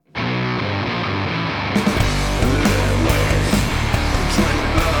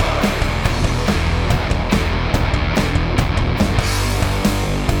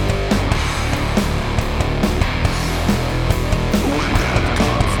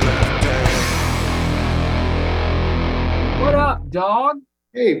dog?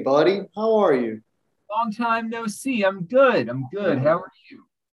 Hey, buddy, how are you? Long time no see. I'm good. I'm good. Yeah, How are you?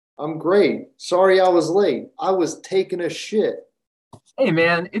 I'm great. Sorry I was late. I was taking a shit. Hey,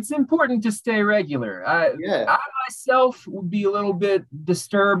 man, it's important to stay regular. Yeah, I myself would be a little bit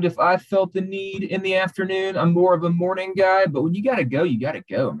disturbed if I felt the need in the afternoon. I'm more of a morning guy, but when you gotta go,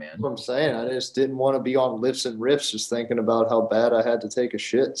 that's man. what I'm saying. I just didn't want to be on lifts and riffs just thinking about how bad I had to take a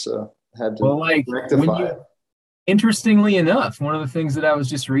shit, so I had to Well, like when rectify you, it. interestingly enough, one of the things that I was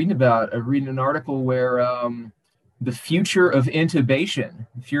just reading about, reading an article where the future of intubation,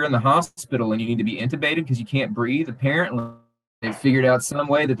 if you're in the hospital and you need to be intubated because you can't breathe, apparently they figured out some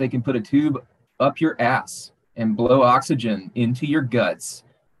way that they can put a tube up your ass and blow oxygen into your guts,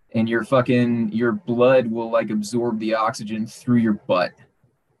 and your blood will like absorb the oxygen through your butt.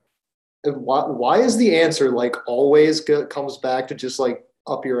 And why is the answer like always comes back to just like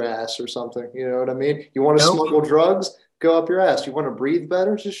up your ass or something? You know what I mean? You want to No, smuggle drugs? Go up your ass. You want to breathe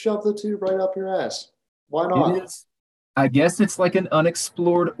better? Just shove the tube right up your ass. Why it not? is. I guess it's like an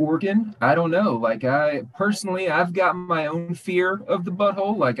unexplored organ. I don't know. Like I personally, I've got my own fear of the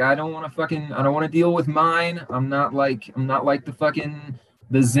butthole. Like I don't want to deal with mine. I'm not like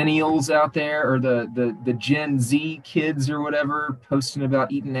the zennials out there or the Gen Z kids or whatever posting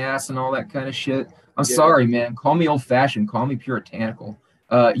about eating ass and all that kind of shit. I'm Yeah. sorry, man. Call me old fashioned. Call me puritanical.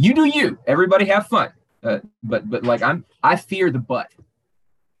 You do you. Everybody have fun. But like I fear the butt.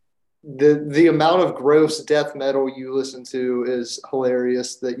 The amount of gross death metal you listen to is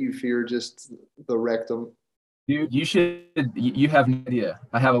hilarious that you fear just the rectum. Dude, you have no idea.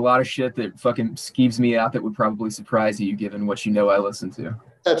 I have a lot of shit that fucking skeeves me out that would probably surprise you given what you know I listen to.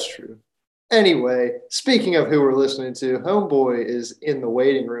 That's true. Anyway, speaking of who we're listening to, Homeboy is in the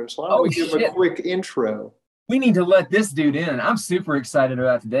waiting room. So why don't Oh we give him a shit. quick intro? We need to let this dude in. I'm super excited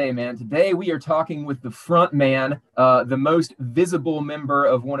about today, man. Today we are talking with the front man, the most visible member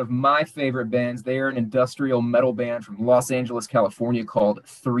of one of my favorite bands. They are an industrial metal band from Los Angeles, California called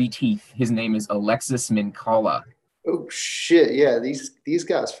Three Teeth. His name is Alexis Minkala. Oh shit, yeah, these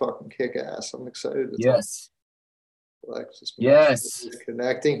guys fucking kick ass. I'm excited to talk Yes. to Alexis. Yes. He's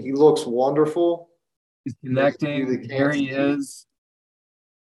connecting. He looks wonderful. He's Those of you connecting. that There can't he see. is.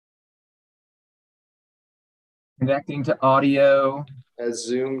 Connecting to audio. As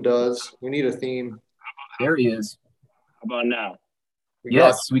Zoom does. We need a theme. There he is. How about now? We got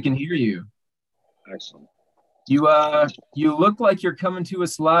Yes, we can hear you. Excellent. You look like you're coming to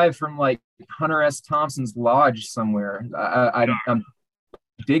us live from like Hunter S. Thompson's lodge somewhere. I'm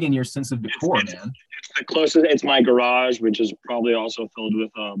digging your sense of decor, man. It's the closest. It's my garage, which is probably also filled with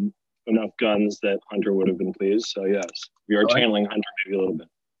enough guns that Hunter would have been pleased. So yes, we are Oh, channeling Hunter maybe a little bit.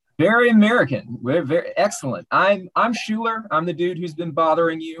 very American. We're very excellent. I'm Schuler. I'm the dude who's been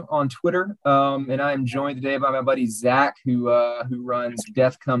bothering you on Twitter. And I am joined today by my buddy Zach, who runs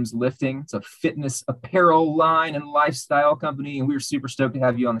Death Comes Lifting. It's a fitness apparel line and lifestyle company, and we're super stoked to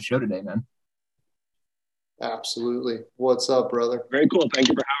have you on the show today, man. absolutely. What's up, brother? Very cool. Thank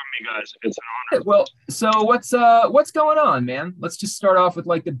you for having me, guys. It's an honor. Well, so what's going on, man? Let's just start off with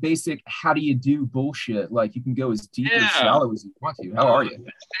like the basic how do you do bullshit. Like you can go as deep or Yeah. shallow as you want to. How are you?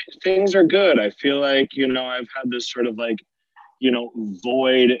 Things are good. I feel like I've had this sort of like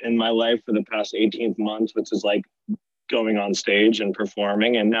void in my life for the past 18 months, which is like going on stage and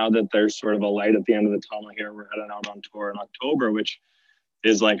performing. And now that there's sort of a light at the end of the tunnel here, we're heading out on tour in October, which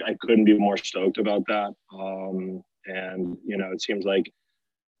is like I couldn't be more stoked about that. And it seems like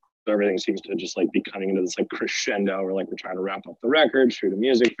everything seems to just like be coming into this like crescendo where like we're trying to wrap up the record, shoot a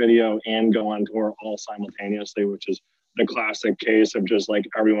music video, and go on tour all simultaneously, which is the classic case of just like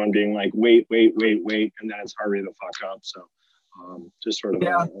everyone being like, wait, and then it's hurry the fuck up. So just sort of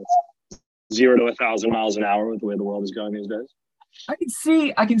Yeah. 0 to 1,000 miles an hour with the way the world is going these days. I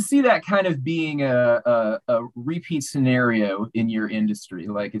can see that kind of being a repeat scenario in your industry.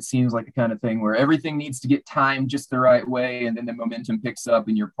 Like it seems like the kind of thing where everything needs to get timed just the right way, and then the momentum picks up,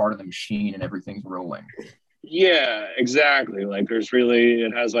 and you're part of the machine, and everything's rolling. Yeah, exactly. Like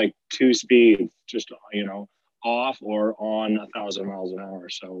it has like two speeds, just off or on 1,000 miles an hour.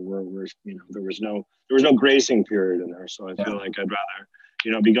 So we're there was no gracing period in there. So I feel like I'd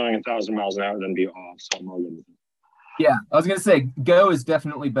rather be going 1,000 miles an hour than be off. So I'm all good with it. Yeah, I was gonna say go is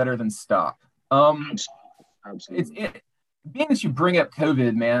definitely better than stop. Absolutely. Being that you bring up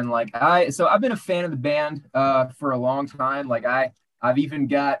COVID, man. Like I've been a fan of the band for a long time. Like I've even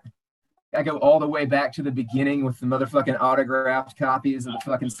got I go all the way back to the beginning with the motherfucking autographed copies of the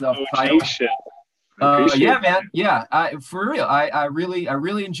fucking self-titled. Shit. I appreciate Yeah, it. man. Yeah, for real. I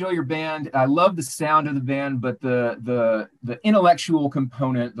really enjoy your band. I love the sound of the band, but the intellectual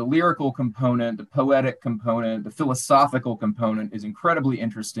component, the lyrical component, the poetic component, the philosophical component is incredibly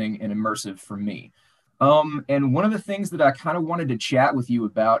interesting and immersive for me. And one of the things that I kind of wanted to chat with you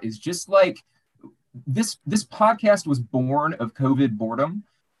about is just like this podcast was born of COVID boredom.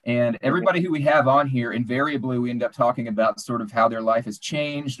 And everybody who we have on here, invariably, we end up talking about sort of how their life has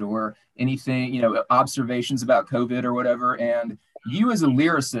changed or anything, observations about COVID or whatever. And you as a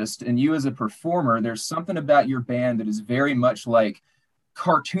lyricist and you as a performer, there's something about your band that is very much like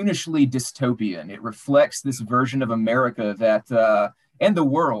cartoonishly dystopian. It reflects this version of America and the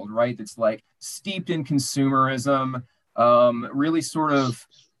world, right? That's like steeped in consumerism, really sort of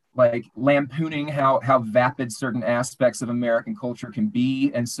like lampooning how vapid certain aspects of American culture can be.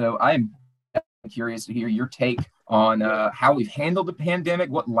 And so I'm curious to hear your take on how we've handled the pandemic,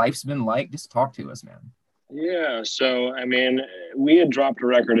 what life's been like. Just talk to us, man. Yeah. So, I mean, we had dropped a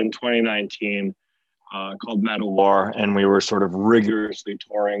record in 2019 called Metal War, and we were sort of rigorously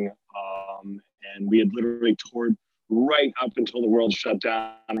touring. And we had literally toured right up until the world shut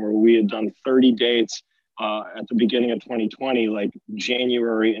down, where we had done 30 dates at the beginning of 2020, like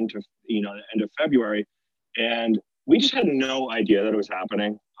January into end of February, and we just had no idea that it was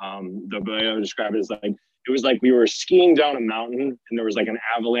happening. The way I would describe it is like it was like we were skiing down a mountain and there was like an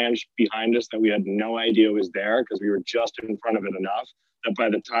avalanche behind us that we had no idea was there because we were just in front of it enough that by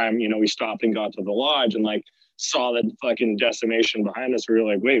the time we stopped and got to the lodge and like saw the fucking decimation behind us, we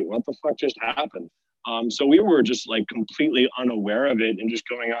were like, wait, what the fuck just happened? So we were just like completely unaware of it and just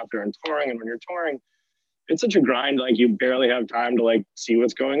going out there and touring. And when you're touring, it's such a grind, like you barely have time to like see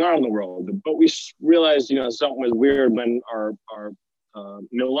what's going on in the world. But we realized, something was weird when our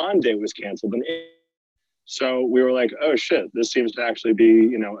Milan date was canceled. And so we were like, oh shit, this seems to actually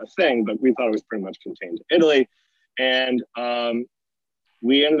be, a thing, but we thought it was pretty much contained to Italy. And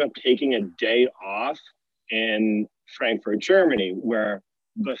we ended up taking a day off in Frankfurt, Germany, where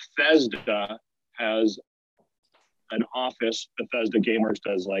Bethesda has an office. Bethesda Gameworks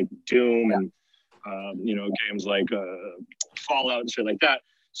does like Doom and games like Fallout and shit like that.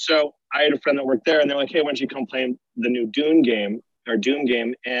 So I had a friend that worked there, and they're like, "Hey, why don't you come play the new Doom game?"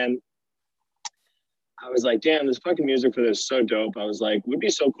 And I was like, "Damn, this fucking music for this is so dope." I was like, "Would be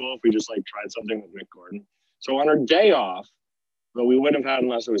so cool if we just like tried something with Mick Gordon." So on our day off, but we wouldn't have had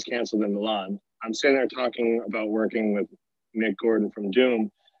unless it was canceled in Milan, I'm sitting there talking about working with Mick Gordon from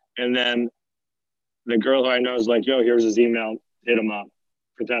Doom, and then the girl who I know is like, "Yo, here's his email. Hit him up.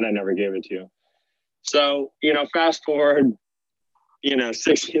 Pretend I never gave it to you." So, fast forward,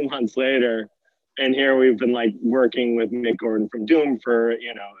 16 months later, and here we've been like working with Mick Gordon from Doom for,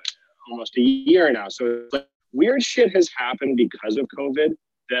 almost a year now. So like, weird shit has happened because of COVID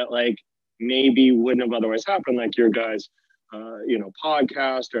that like maybe wouldn't have otherwise happened, like your guys,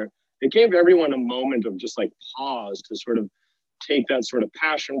 podcast, or it gave everyone a moment of just like pause to sort of take that sort of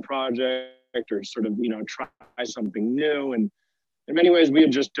passion project or sort of, try something new. And in many ways, we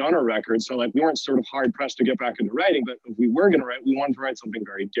had just done a record. So like we weren't sort of hard pressed to get back into writing, but if we were going to write, we wanted to write something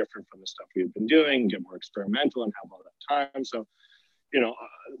very different from the stuff we had been doing, get more experimental and have all that time. So,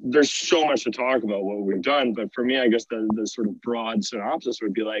 there's so much to talk about what we've done. But for me, I guess the sort of broad synopsis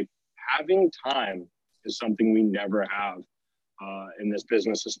would be like having time is something we never have in this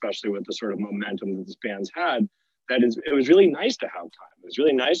business, especially with the sort of momentum that this band's had. It was really nice to have time. It was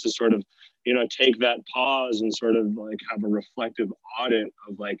really nice to sort of, take that pause and sort of like have a reflective audit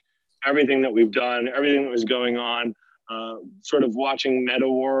of like everything that we've done, everything that was going on, sort of watching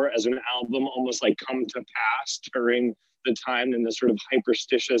Metal War as an album almost like come to pass during the time in this sort of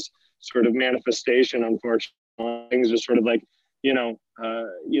hyperstitious sort of manifestation. Unfortunately, things just sort of like, you're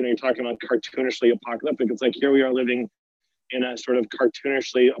talking about cartoonishly apocalyptic. It's like here we are living in a sort of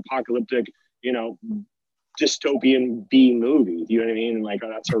cartoonishly apocalyptic, dystopian B movie. Do you know what I mean? And like,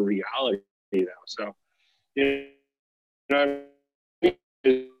 that's a reality now. So,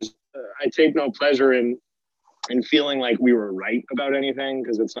 I take no pleasure in feeling like we were right about anything,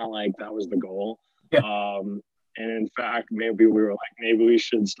 because it's not like that was the goal. Yeah. And in fact, maybe we were like, maybe we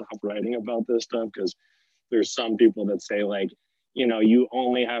should stop writing about this stuff, because there's some people that say like, you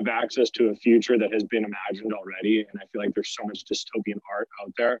only have access to a future that has been imagined already. And I feel like there's so much dystopian art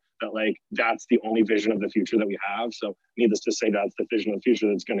out there that like, that's the only vision of the future that we have. So needless to say, that's the vision of the future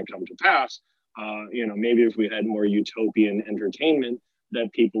that's going to come to pass. Maybe if we had more utopian entertainment, that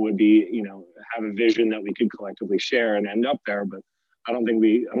people would be, have a vision that we could collectively share and end up there. But I don't think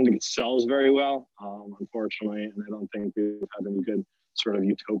it sells very well, unfortunately. And I don't think we've had any good sort of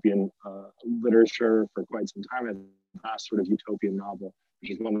utopian literature for quite some time. And the last sort of utopian novel,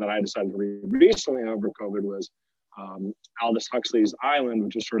 which is one that I decided to read recently over COVID, was Aldous Huxley's Island,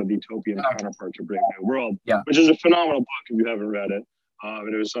 which is sort of the utopian counterpart to Brave New World, which is a phenomenal book if you haven't read it.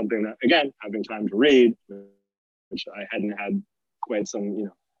 And it was something that, again, having time to read, which I hadn't had quite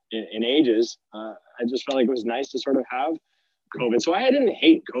some, in ages, I just felt like it was nice to sort of have COVID. So I didn't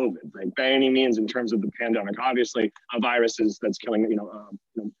hate COVID, like by any means in terms of the pandemic. Obviously, a virus that's killing,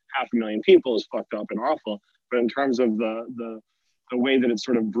 500,000 people is fucked up and awful. But in terms of the way that it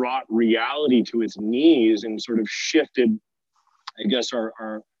sort of brought reality to its knees and sort of shifted, I guess, our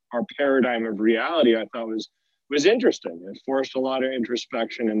paradigm of reality, I thought was interesting. It forced a lot of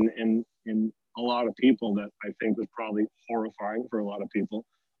introspection in a lot of people that I think was probably horrifying for a lot of people.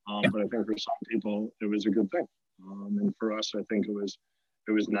 But I think for some people, it was a good thing. And for us, I think it was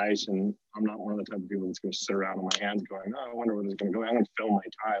nice. And I'm not one of the type of people that's going to sit around on my hands going, oh, I wonder where this is going to go. I'm going to fill my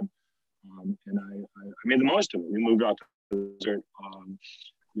time. And I made the most of it. We moved out to the desert,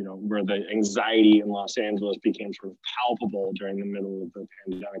 where the anxiety in Los Angeles became sort of palpable during the middle of the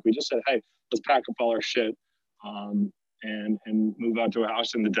pandemic. We just said, hey, let's pack up all our shit and move out to a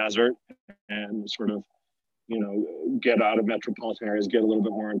house in the desert and sort of, get out of metropolitan areas, get a little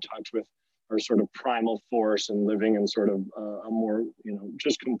bit more in touch with our sort of primal force and living in sort of a more,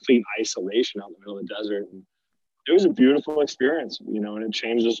 just complete isolation out in the middle of the desert. And it was a beautiful experience, and it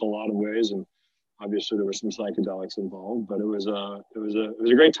changed us a lot of ways. And obviously there were some psychedelics involved, but it was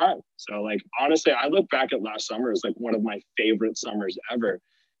a great time. So like, honestly, I look back at last summer as like one of my favorite summers ever.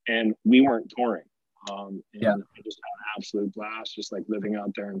 And we weren't touring. I just had an absolute blast, just like living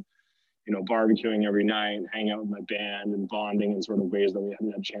out there and, barbecuing every night, hanging out with my band and bonding in sort of ways that we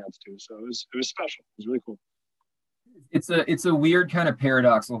hadn't had a chance to. So it was special. It was really cool. It's a weird kind of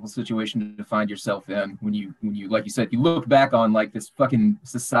paradoxical situation to find yourself in when you like you said, you look back on like this fucking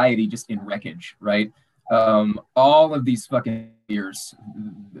society just in wreckage, right? All of these fucking years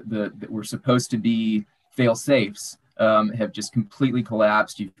that were supposed to be fail safes have just completely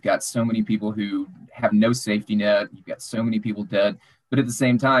collapsed. You've got so many people who have no safety net. You've got so many people dead. But at the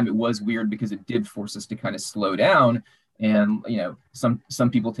same time, it was weird because it did force us to kind of slow down. And, some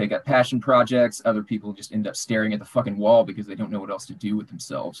people take up passion projects. Other people just end up staring at the fucking wall because they don't know what else to do with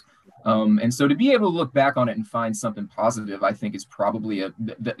themselves. And so to be able to look back on it and find something positive, I think is probably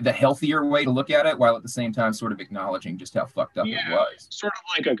the healthier way to look at it, while at the same time sort of acknowledging just how fucked up it was. Sort of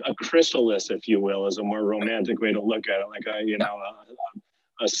like a chrysalis, if you will, is a more romantic way to look at it. Like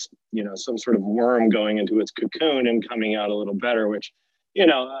some sort of worm going into its cocoon and coming out a little better, which,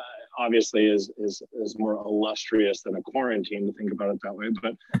 obviously is more illustrious than a quarantine to think about it that way.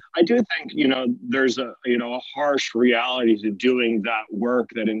 But I do think, there's a harsh reality to doing that work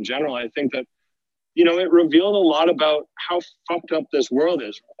that in general, I think that, it revealed a lot about how fucked up this world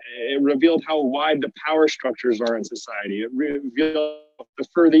is. It revealed how wide the power structures are in society. It revealed the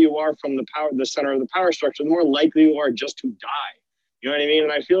further you are from the center of the power structure, the more likely you are just to die. You know what I mean?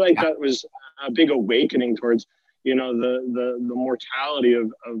 And I feel like that was a big awakening towards, the mortality of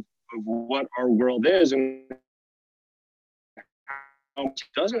what our world is, and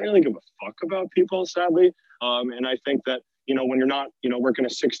doesn't really give a fuck about people, sadly. And I think that, when you're not, working a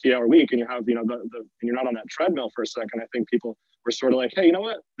 60-hour week and you have, and you're not on that treadmill for a second, I think people were sort of like, hey, you know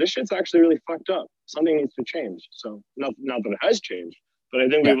what? This shit's actually really fucked up. Something needs to change. So not that it has changed, but I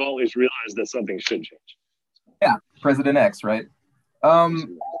think we've always realized that something should change. Yeah, President X, right?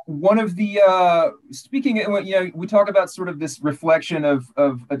 One of the speaking, we talk about sort of this reflection of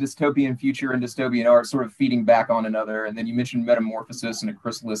a dystopian future and dystopian art sort of feeding back on another, and then you mentioned metamorphosis and a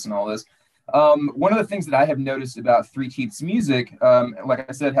chrysalis and all this. One of the things that I have noticed about Three Teeth's music, like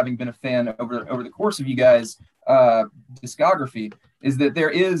I said, having been a fan over the course of you guys' discography, is that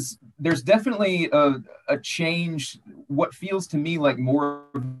there's definitely a change, what feels to me like more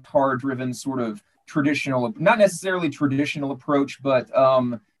guitar-driven sort of traditional, not necessarily traditional approach, but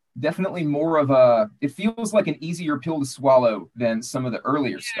definitely more of it feels like an easier pill to swallow than some of the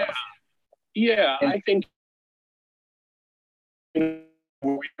earlier stuff. Yeah, I think it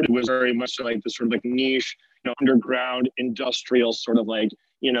was very much like the sort of like niche, underground industrial sort of like,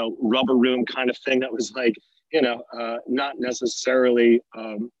 rubber room kind of thing that was like, not necessarily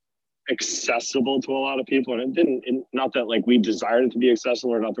accessible to a lot of people. And not that like we desired it to be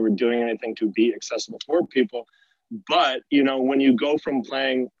accessible, or not that we're doing anything to be accessible for people, but when you go from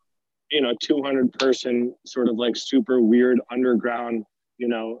playing 200 person sort of like super weird underground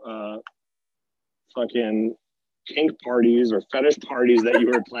fucking kink parties or fetish parties that you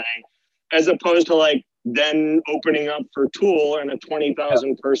were playing, as opposed to like then opening up for Tool in a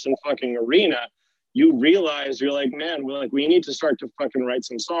 20,000 person fucking arena, you realize you're like, man, we need to start to fucking write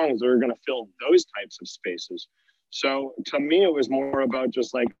some songs that are going to fill those types of spaces. So to me, it was more about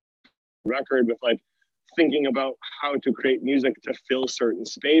just like record with like thinking about how to create music to fill certain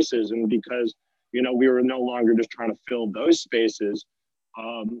spaces. And because, you know, we were no longer just trying to fill those spaces,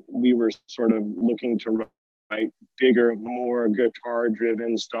 we were sort of looking to write bigger, more guitar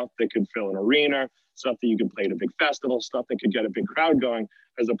driven stuff that could fill an arena, stuff that you could play at a big festival, stuff that could get a big crowd going,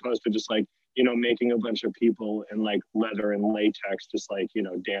 as opposed to just like, you know, making a bunch of people in like leather and latex just like, you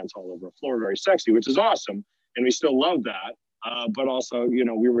know, dance all over a floor, very sexy, which is awesome. And we still love that. But also, you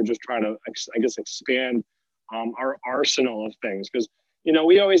know, we were just trying to, I guess, expand our arsenal of things. Because, you know,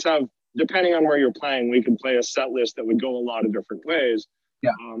 we always have, depending on where you're playing, we can play a set list that would go a lot of different ways.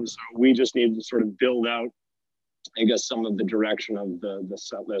 Yeah. So we just need to sort of build out, I guess, some of the direction of the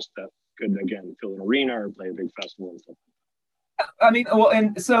set list that could, again, fill an arena or play a big festival and stuff. I mean, well,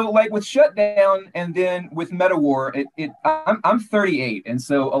 and so like with Shutdown and then with Metawar, I'm 38, and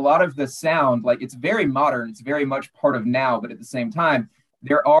so a lot of the sound, like it's very modern, it's very much part of now, but at the same time,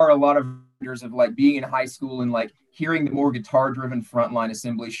 there are a lot of years of like being in high school and like hearing the more guitar-driven frontline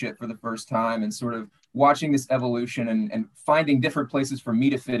assembly shit for the first time, and sort of watching this evolution and finding different places for me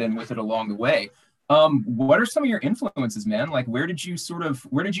to fit in with it along the way. What are some of your influences, man? Like, where did you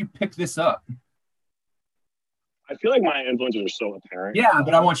pick this up? I feel like my influences are so apparent. Yeah,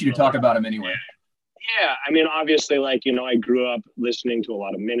 but I want you to talk about them anyway. Yeah, I mean, obviously, like, you know, I grew up listening to a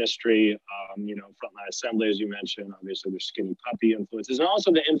lot of Ministry, you know, Frontline Assembly, as you mentioned. Obviously, there's Skinny Puppy influences. And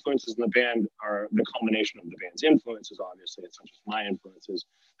also the influences in the band are the culmination of the band's influences, obviously. It's not just my influences.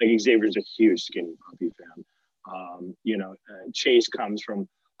 Like, Xavier's a huge Skinny Puppy fan. You know, Chase comes from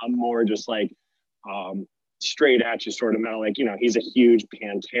a more just, like, straight at you sort of metal. Like, you know, he's a huge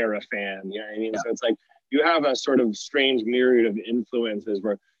Pantera fan. You know what I mean? Yeah. So it's like, you have a sort of strange myriad of influences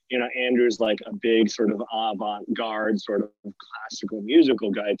where, you know, Andrew's like a big sort of avant-garde sort of classical musical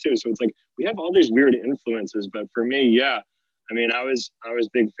guy too. So it's like, we have all these weird influences, but for me, yeah, I mean, I was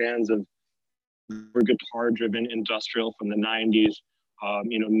big fans of guitar-driven industrial from the 90s.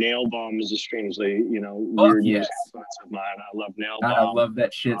 You know, Nail Bomb is a strangely, you know, weird music influence of mine. I love Nail Bomb. I love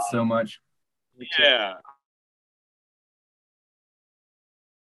that shit so much. Yeah.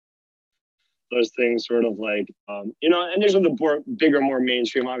 Those things sort of like, you know, and there's the bigger, more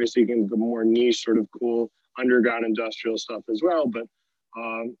mainstream, obviously, the more niche sort of cool underground industrial stuff as well. But,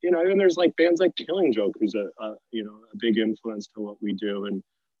 you know, and there's like bands like Killing Joke, who's you know, a big influence to what we do. And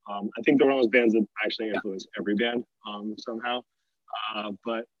I think they're one of those bands that actually influence every band somehow.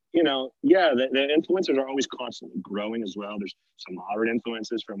 But, you know, yeah, the influencers are always constantly growing as well. There's some modern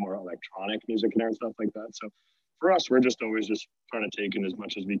influences from more electronic music and stuff like that. So for us, we're just always just trying to take in as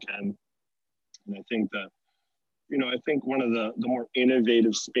much as we can. And I think that, you know, I think one of the more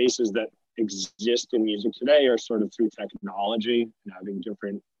innovative spaces that exist in music today are sort of through technology and having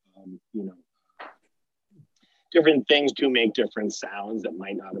different, you know, different things to make different sounds that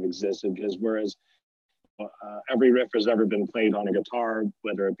might not have existed. Because whereas every riff has ever been played on a guitar,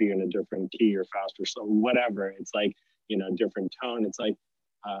 whether it be in a different key or faster, so whatever, it's like, you know, different tone. It's like,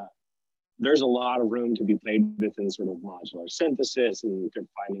 there's a lot of room to be played within sort of modular synthesis and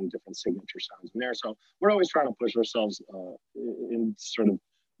finding different signature sounds in there. So we're always trying to push ourselves in sort of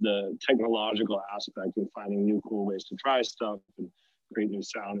the technological aspect and finding new cool ways to try stuff and create new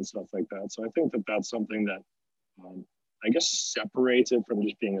sound and stuff like that. So I think that that's something that I guess separates it from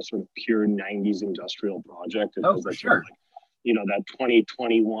just being a sort of pure 90s industrial project. Oh, for sure. Like, you know, that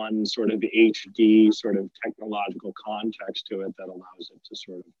 2021 sort of HD sort of technological context to it that allows it to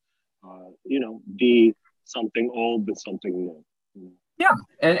sort of you know, be something old but something new. Yeah,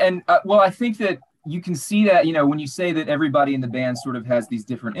 and well, I think that you can see that, you know, when you say that everybody in the band sort of has these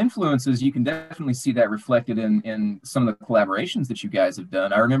different influences, you can definitely see that reflected in some of the collaborations that you guys have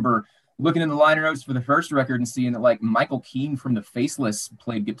done. I remember looking in the liner notes for the first record and seeing that like Michael Keane from the Faceless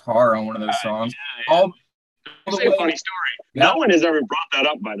played guitar on one of those songs. Yeah. It's a funny story. Yeah. No one has ever brought that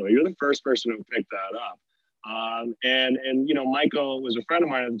up, by the way. You're the first person who picked that up. And you know, Michael was a friend of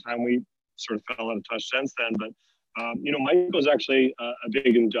mine at the time. We sort of fell out of touch since then, but you know, Michael's actually a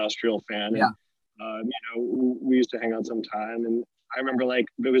big industrial fan. Yeah. And, you know, we used to hang out sometime, and I remember like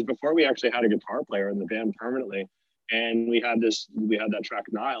it was before we actually had a guitar player in the band permanently, and we had that track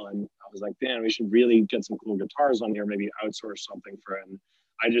Nile, and I was like, man, we should really get some cool guitars on here, maybe outsource something for it. And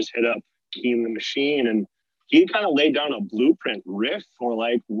I just hit up Keen the Machine, and he kind of laid down a blueprint riff for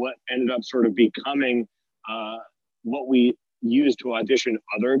like what ended up sort of becoming what we used to audition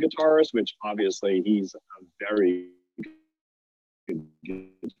other guitarists, which obviously he's a very good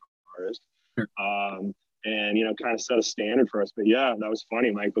guitarist. Sure. and, you know, kind of set a standard for us. But yeah, that was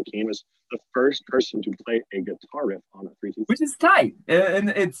funny. Mike Boquin was the first person to play a guitar riff on a 3T. Which is tight. And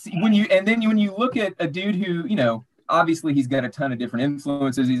it's when you look at a dude who, you know, obviously he's got a ton of different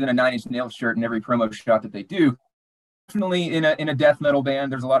influences. He's in a Nine Inch Nails shirt in every promo shot that they do. Definitely in a death metal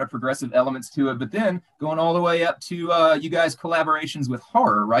band, there's a lot of progressive elements to it. But then going all the way up to you guys' collaborations with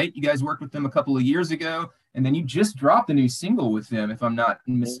Horror, right? You guys worked with them a couple of years ago, and then you just dropped a new single with them, if I'm not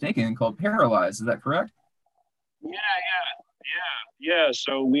mistaken, called Paralyzed. Is that correct? Yeah.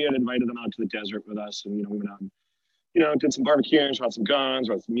 So we had invited them out to the desert with us, and, you know, we went out and, you know, did some barbecuing, shot some guns,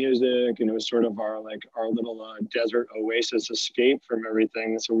 wrote some music, and it was sort of our little desert oasis escape from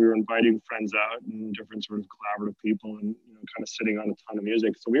everything. So we were inviting friends out and different sort of collaborative people, and, you know, kind of sitting on a ton of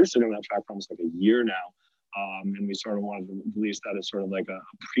music. So we were sitting on that track for almost like a year now, and we sort of wanted to release that as sort of like a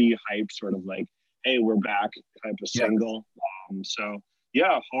pre-hype sort of like, hey, we're back type of single. So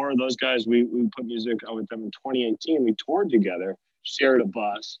yeah, Horror, those guys, we put music out with them in 2018. We toured together, shared a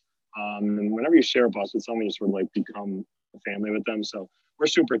bus. And whenever you share a bus with someone, you sort of like become a family with them. So we're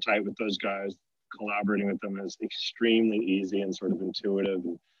super tight with those guys. Collaborating with them is extremely easy and sort of intuitive.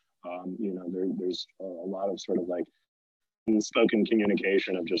 And, you know, there's a lot of sort of like unspoken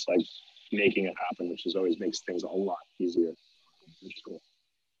communication of just like making it happen, which always makes things a lot easier. Which is cool.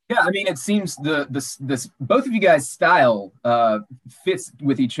 Yeah, I mean, it seems this both of you guys' style fits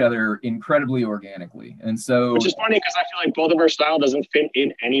with each other incredibly organically, and so which is funny because I feel like both of our style doesn't fit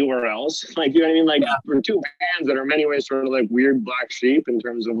in anywhere else. Like, you know what I mean? Like, we're two bands that are in many ways sort of like weird black sheep in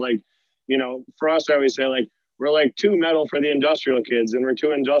terms of like, you know, for us, I always say like we're like too metal for the industrial kids, and we're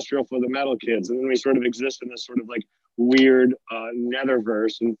too industrial for the metal kids, and then we sort of exist in this sort of like weird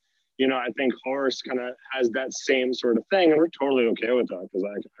netherverse. And, you know, I think Horse kind of has that same sort of thing, and we're totally okay with that because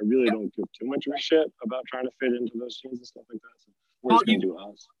I really don't give too much of a shit about trying to fit into those scenes and stuff like that. So we're just gonna do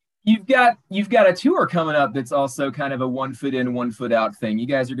us. You've got a tour coming up that's also kind of a 1 foot in, 1 foot out thing. You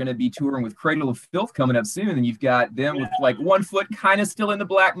guys are going to be touring with Cradle of Filth coming up soon, and you've got them with like 1 foot kind of still in the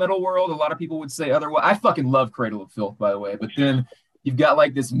black metal world. A lot of people would say otherwise. I fucking love Cradle of Filth, by the way, but then you've got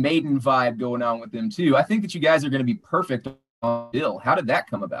like this Maiden vibe going on with them too. I think that you guys are going to be perfect on the bill. How did that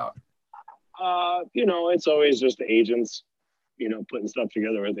come about? You know, it's always just agents, you know, putting stuff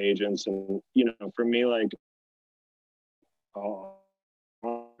together with agents. And, you know, for me, like,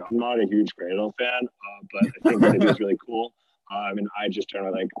 I'm not a huge Cradle fan, but I think what they do is really cool. And I just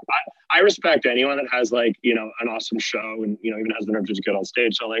generally like, I respect anyone that has like, you know, an awesome show and, you know, even has the nerve to just get on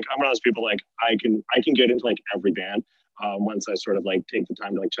stage. So like, I'm one of those people, like, I can get into like every band once I sort of like take the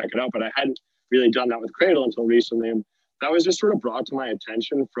time to like check it out. But I hadn't really done that with Cradle until recently. And that was just sort of brought to my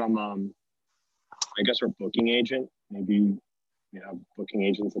attention from, I guess, our booking agent. Maybe we have booking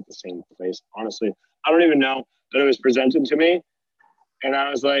agents at the same place. Honestly, I don't even know, but it was presented to me. And I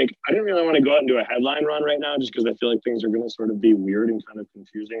was like, I didn't really want to go out and do a headline run right now just because I feel like things are going to sort of be weird and kind of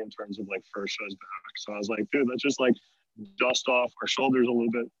confusing in terms of like first shows back. So I was like, dude, let's just like dust off our shoulders a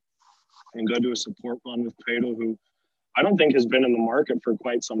little bit and go do a support run with Cradle, who I don't think has been in the market for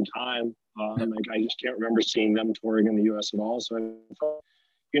quite some time. Like, I just can't remember seeing them touring in the US at all. So I thought,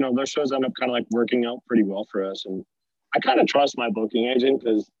 you know, those shows end up kind of like working out pretty well for us. And I kind of trust my booking agent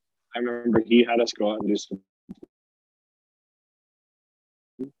because I remember he had us go out and do some.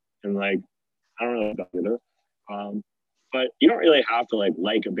 And like, I don't know about either. But you don't really have to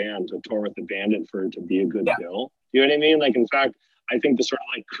like a band to tour with the Bandit for it to be a good bill. You know what I mean? Like, in fact, I think the sort of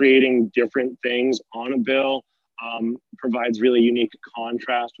like creating different things on a bill provides really unique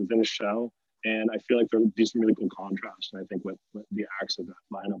contrast within a show. And I feel like there'll be some really cool contrast. And I think what the acts of that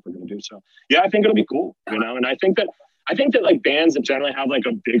lineup are going to do. So yeah, I think it'll be cool, you know? And I think that like bands that generally have like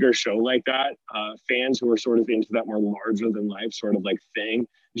a bigger show like that, fans who are sort of into that more larger than life sort of like thing,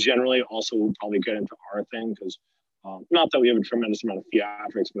 generally also will probably get into our thing. Because not that we have a tremendous amount of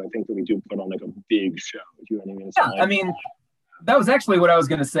theatrics, but I think that we do put on like a big show. You know what I mean? Yeah, I mean, that was actually what I was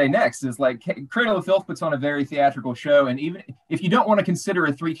going to say next, is like Cradle of Filth puts on a very theatrical show. And even if you don't want to consider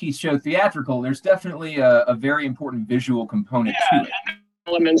a 3T show theatrical, there's definitely a very important visual component to it.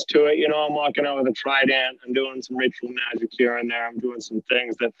 Elements to it. You know, I'm walking out with a trident. I'm doing some ritual magic here and there. I'm doing some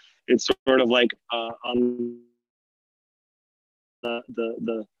things that it's sort of like on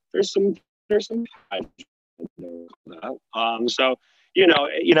there's some so you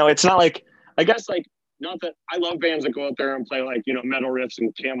know it's not like, I guess, like, not that I love bands that go out there and play like, you know, metal riffs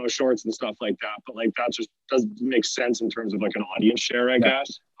and camo shorts and stuff like that, but like that just doesn't make sense in terms of like an audience share, I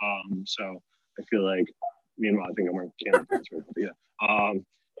guess. So I feel like, meanwhile, I think I'm wearing camo shorts, but yeah.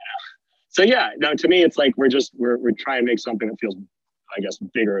 So yeah, no, to me it's like we're trying to make something that feels, I guess,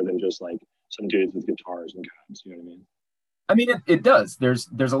 bigger than just like some dudes with guitars and cabs. You know what I mean? I mean, it does. There's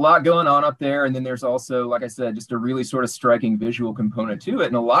a lot going on up there, and then there's also, like I said, just a really sort of striking visual component to it.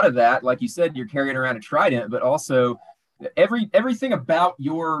 And a lot of that, like you said, you're carrying around a trident, but also everything about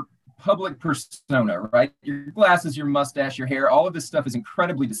your public persona, right? Your glasses, your mustache, your hair, all of this stuff is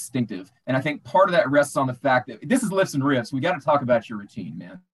incredibly distinctive. And I think part of that rests on the fact that this is Lifts and Riffs. We got to talk about your routine,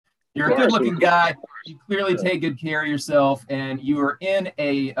 man. You're a good-looking guy. You clearly take good care of yourself, and you are in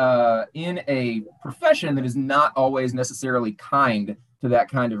a profession that is not always necessarily kind to that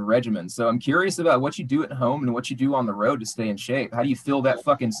kind of regimen. So I'm curious about what you do at home and what you do on the road to stay in shape. How do you fill that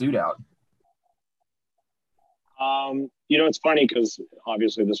fucking suit out? It's funny because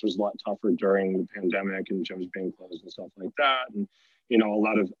obviously this was a lot tougher during the pandemic and gyms being closed and stuff like that. And a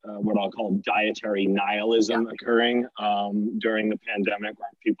lot of what I'll call dietary nihilism occurring during the pandemic, where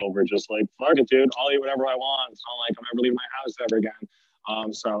people were just like, fuck it, dude, I'll eat whatever I want. It's not like I'm ever leaving my house ever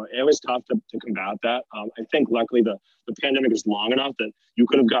again. So it was tough to combat that. I think luckily the pandemic is long enough that you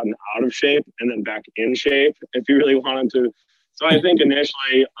could have gotten out of shape and then back in shape if you really wanted to. So I think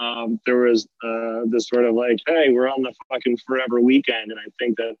initially there was this sort of like, hey, we're on the fucking forever weekend. And I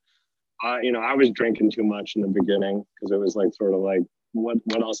think that, I was drinking too much in the beginning because it was like sort of like, what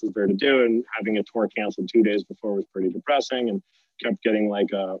else is there to do? And having a tour canceled 2 days before was pretty depressing, and kept getting like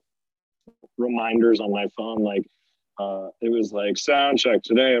reminders on my phone. Like it was like sound check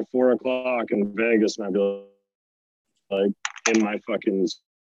today at 4:00 in Vegas. And I'd be like in my fucking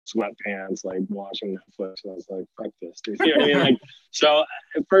sweatpants, like watching Netflix. And I was like, fuck this, dude. You know what I mean? Like, so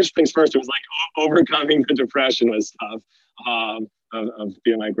first things first, it was like overcoming the depression was tough. Of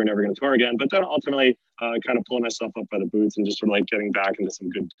being like, we're never going to tour again. But then ultimately kind of pulling myself up by the boots and just sort of like getting back into some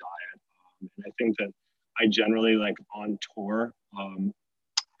good diet. And I think that I generally like on tour,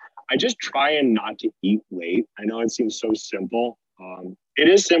 I just try and not to eat late. I know it seems so simple. It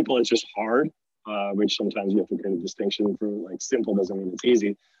is simple, it's just hard, which sometimes you have to create a distinction for like simple doesn't mean it's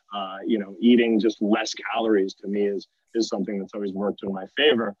easy. Eating just less calories to me is something that's always worked in my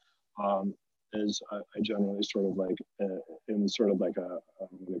favor. I generally sort of like in sort of like what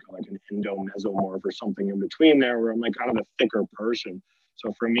they call like an endomesomorph or something in between there, where I'm like kind of a thicker person.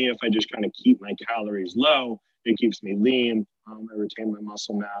 So for me, if I just kind of keep my calories low, it keeps me lean. I retain my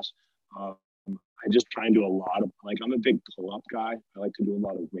muscle mass. I just try and do a lot of, like, I'm a big pull-up guy. I like to do a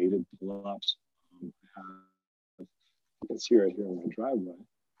lot of weighted pull-ups. You can see right here in my driveway,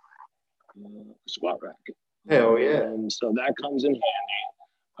 squat rack. Hell yeah. So that comes in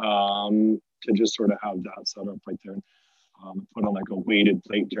handy. To just sort of have that set up right there. Put on like a weighted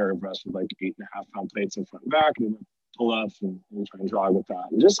plate TerraBreast with like 8.5 pound plates in front and back, and pull ups and try and jog with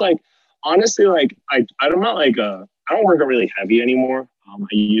that. And just like, honestly, like I'm not like I don't work out really heavy anymore. I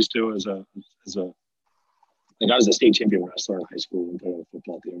used to as a like I was a state champion wrestler in high school and played on a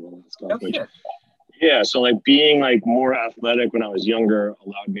football team and all that stuff. Which, yeah, so like being like more athletic when I was younger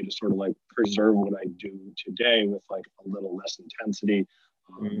allowed me to sort of like preserve what I do today with like a little less intensity.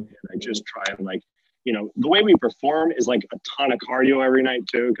 And I just try and like, the way we perform is like a ton of cardio every night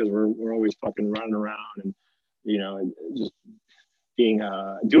too, because we're always fucking running around and, just being,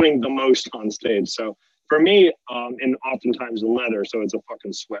 doing the most on stage. So for me, and oftentimes in leather, so it's a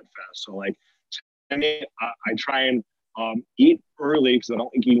fucking sweat fest. So like, to me, I try and eat early because I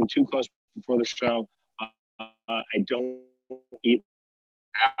don't like eating too close before the show. I don't eat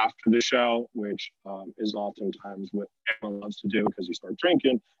after the show, which is oftentimes what everyone loves to do because you start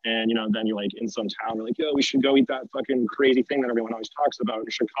drinking and, then you're like in some town, you're like, yo, we should go eat that fucking crazy thing that everyone always talks about in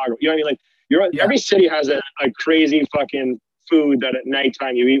Chicago. You know what I mean? Like every city has a crazy fucking food that at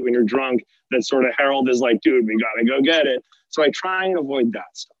nighttime you eat when you're drunk that sort of herald is like, dude, we got to go get it. So I try and avoid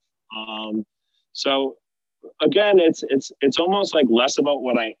that stuff. So again, it's almost like less about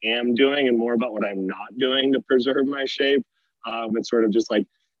what I am doing and more about what I'm not doing to preserve my shape. It's sort of just like,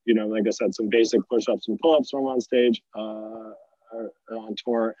 like I said, some basic push-ups and pull-ups when I'm on stage, or on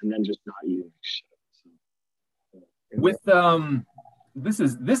tour, and then just not eating shit. So, With this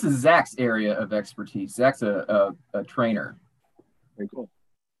is Zach's area of expertise. Zach's a trainer. Very cool.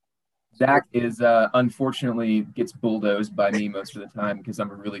 Zach is unfortunately gets bulldozed by me most of the time because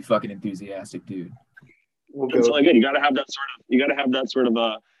I'm a really fucking enthusiastic dude. It's really good. You gotta have that sort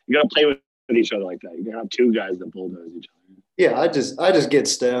of you gotta play with each other like that. You gotta have two guys that bulldoze each other. Yeah, I just get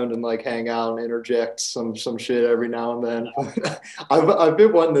stoned and like hang out and interject some shit every now and then. I've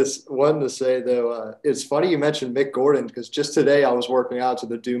been wanting to say though, it's funny you mentioned Mick Gordon because just today I was working out to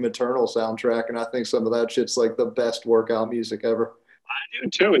the Doom Eternal soundtrack, and I think some of that shit's like the best workout music ever. I do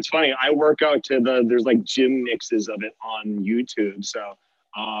too. It's funny. I work out to there's like gym mixes of it on YouTube. So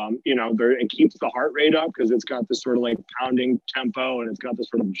It keeps the heart rate up because it's got this sort of like pounding tempo and it's got this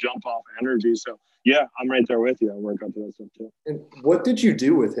sort of jump off energy. So yeah, I'm right there with you. I work out to that stuff too. And what did you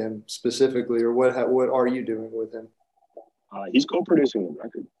do with him specifically, or what are you doing with him? He's co-producing the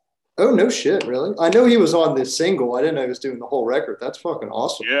record. Oh, no shit, really? I know he was on this single. I didn't know he was doing the whole record. That's fucking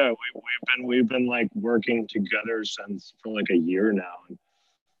awesome. Yeah, we've been like working together for like a year now. And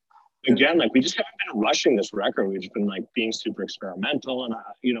again, like we just haven't been rushing this record. We've just been like being super experimental, and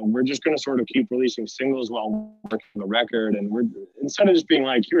we're just going to sort of keep releasing singles while working the record. And we're, instead of just being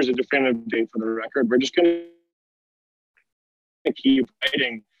like, here's a definitive date for the record, we're just going to keep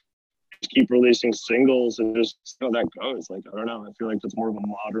writing, just keep releasing singles, and just see how that goes. Like, I don't know. I feel like that's more of a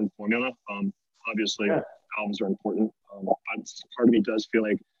modern formula. Obviously, albums are important, but part of me does feel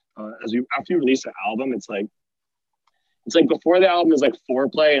like after you release an album, it's like before the album is like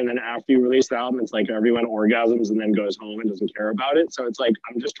foreplay, and then after you release the album, it's like everyone orgasms and then goes home and doesn't care about it. So it's like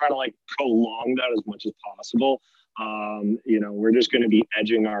I'm just trying to like prolong that as much as possible. We're just going to be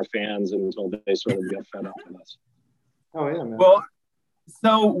edging our fans until they sort of get fed up with us. Oh yeah, man. Well,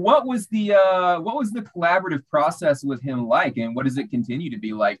 so what was the collaborative process with him like, and what does it continue to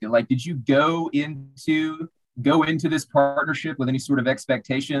be like? Like, did you go into this partnership with any sort of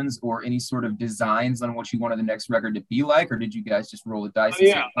expectations or any sort of designs on what you wanted the next record to be like, or did you guys just roll the dice?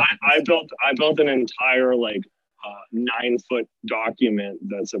 Yeah, I built an entire 9-foot document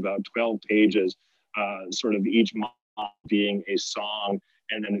that's about 12 pages, sort of each month being a song,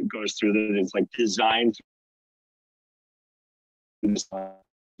 and then it goes through it's like designed this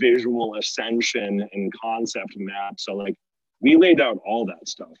visual ascension and concept map. So like we laid out all that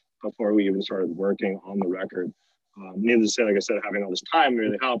stuff before we even started working on the record. Needless to say, like I said, having all this time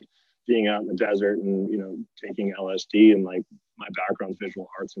really helped, being out in the desert and, taking LSD, and like my background's visual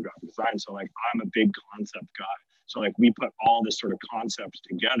arts and graphic design. So like I'm a big concept guy. So like we put all this sort of concept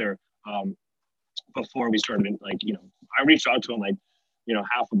together before we started, I reached out to him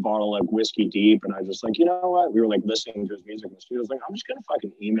half a bottle like whiskey deep, and I just like, you know what? We were like listening to his music in the studio. I was like, I'm just gonna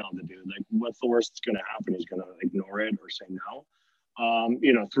fucking email the dude. Like, what's the worst that's gonna happen? He's gonna ignore it or say no.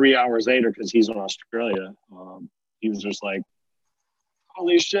 3 hours later, because he's in Australia, he was just like,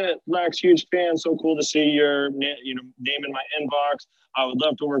 holy shit, Lex, huge fan. So cool to see your name in my inbox. I would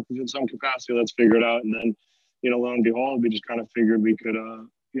love to work with you in some capacity. Let's figure it out. And then, lo and behold, we just kind of figured we could,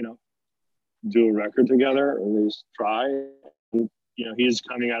 do a record together, or at least try. And, he's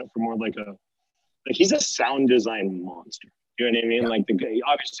coming at it for more he's a sound design monster. You know what I mean? Like the guy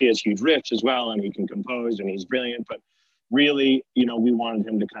obviously has huge riffs as well, and he can compose, and he's brilliant. But really, we wanted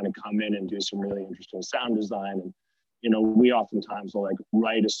him to kind of come in and do some really interesting sound design. And we oftentimes will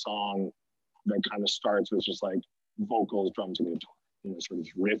write a song that kind of starts with just vocals, drums, and guitar, sort of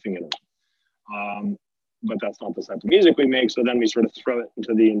just riffing it around. But that's not the type of music we make. So then we sort of throw it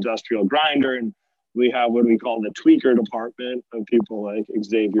into the industrial grinder, and we have what we call the tweaker department of people like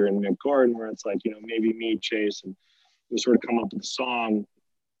Xavier and Mick Gordon, where it's maybe me, Chase, and we sort of come up with a song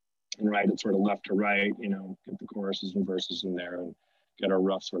and write it sort of left to right, get the choruses and verses in there and get a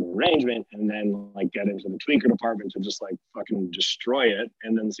rough sort of arrangement, and then get into the tweaker department to just fucking destroy it,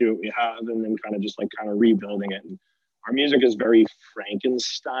 and then see what we have, and then kind of rebuilding it. And our music is very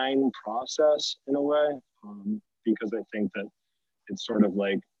Frankenstein process in a way, because I think that it's sort of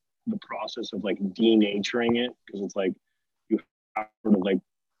the process of denaturing it, because it's you have to sort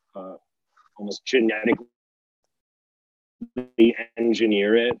of almost genetically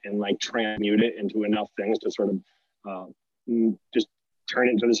engineer it and transmute it into enough things to sort of just turn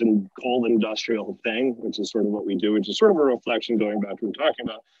it into this cold industrial thing, which is sort of what we do, which is sort of a reflection going back to what we were talking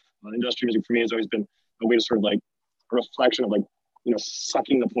about. Industrial music for me has always been a way to sort of a reflection of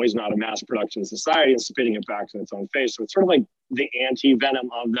sucking the poison out of mass production society and spitting it back in its own face. So it's sort of the anti-venom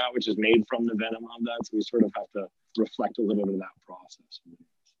of that, which is made from the venom of that. So we sort of have to reflect a little bit of that process.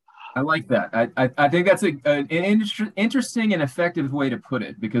 I like that. I think that's an interesting and effective way to put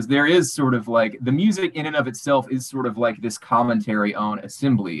it, because there is sort of the music in and of itself is sort of this commentary on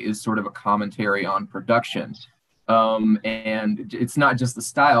assembly, is sort of a commentary on production. And it's not just the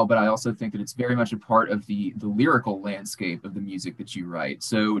style, but I also think that it's very much a part of the lyrical landscape of the music that you write.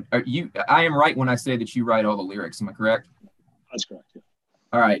 So I am right when I say that you write all the lyrics, am I correct? That's correct, yeah.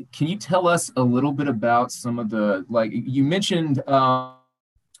 All right. Can you tell us a little bit about some of the, you mentioned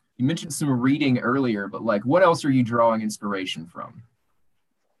some reading earlier, but what else are you drawing inspiration from?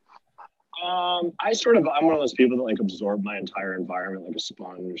 I'm one of those people that absorb my entire environment like a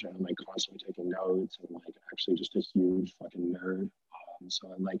sponge, and I'm constantly taking notes, and actually just a huge fucking nerd.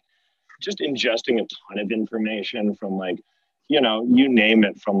 So I'm just ingesting a ton of information from you name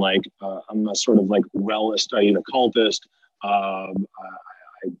it, from I'm a sort of well-studied occultist.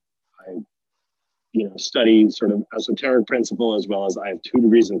 study sort of esoteric principle, as well as I have 2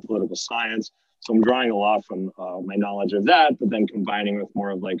 degrees in political science. So I'm drawing a lot from my knowledge of that, but then combining with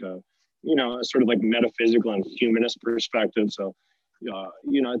more of like a sort of like metaphysical and humanist perspective. So, at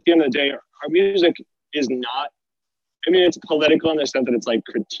the end of the day, our music is not, it's political in the sense that it's like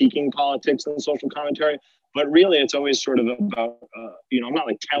critiquing politics and social commentary, but really it's always sort of about, I'm not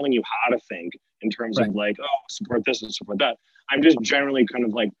like telling you how to think in terms of like, oh, support this and support that. I'm just generally kind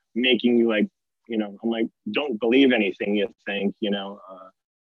of like making you like, I'm like, don't believe anything you think,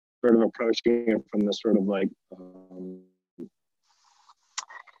 sort of approaching it from this sort of like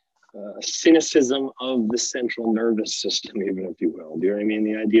cynicism of the central nervous system, even if you will. Do you know what I mean?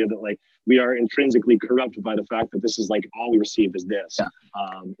 The idea that like we are intrinsically corrupted by the fact that this is like all we receive is this.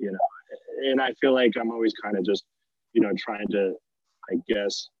 Yeah. And I feel like I'm always kind of just, trying to, I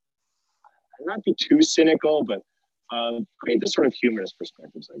guess, not be too cynical, but create this sort of humanist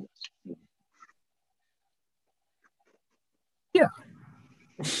perspectives, I guess. Yeah.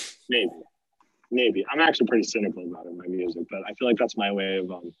 Maybe. I'm actually pretty cynical about it in my music, but I feel like that's my way of,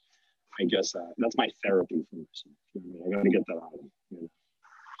 I guess that's my therapy for myself. I got to get that out of me.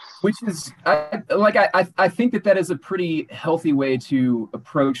 Which is, I think that is a pretty healthy way to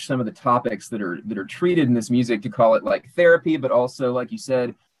approach some of the topics that are treated in this music, to call it like therapy, but also, like you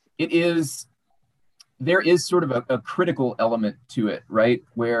said, there is sort of a critical element to it, right?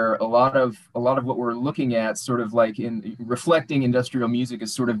 Where a lot of what we're looking at, sort of like in reflecting industrial music,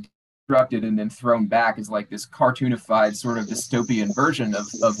 is sort of constructed and then thrown back as like this cartoonified sort of dystopian version of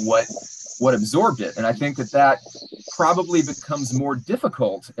what absorbed it. And I think that probably becomes more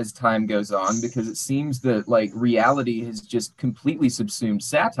difficult as time goes on, because it seems that like reality has just completely subsumed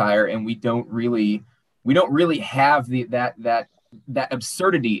satire, and we don't really have that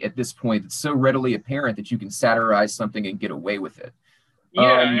absurdity at this point that's so readily apparent that you can satirize something and get away with it.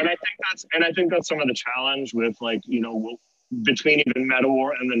 Yeah, and I think that's some of the challenge with like, between even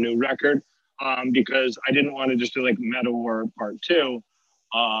Metawar and the new record, because I didn't want to just do like Metawar Part 2,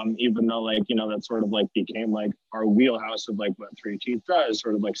 even though like, that sort of like became like our wheelhouse of like what Three Teeth does,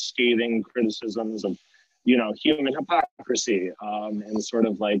 sort of like scathing criticisms of, human hypocrisy, and sort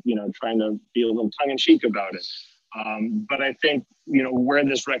of like, trying to be a little tongue-in-cheek about it. But I think, where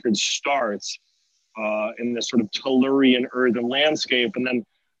this record starts in this sort of Tellurian earthen landscape, and then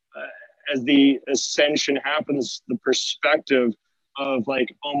as the ascension happens, the perspective of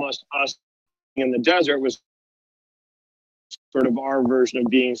like almost us in the desert was sort of our version of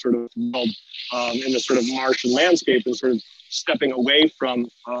being sort of in the sort of Martian landscape, and sort of stepping away from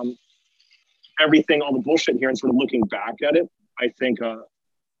everything, all the bullshit here, and sort of looking back at it. I think,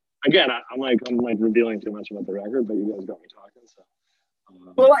 again, I'm like revealing too much about the record, but you guys got me talking. So,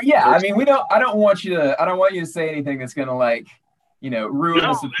 well, yeah, I mean, I don't want you to say anything that's gonna like, ruin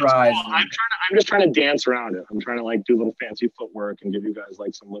the surprise. Cool. I'm just trying to dance around it. I'm trying to like do a little fancy footwork and give you guys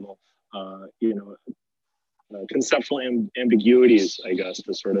like some little, conceptual ambiguities, I guess,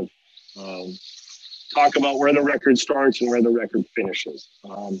 to sort of talk about where the record starts and where the record finishes.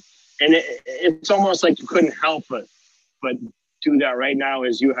 And it's almost like you couldn't help but do that right now,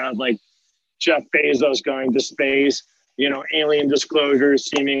 as you have like Jeff Bezos going to space, alien disclosures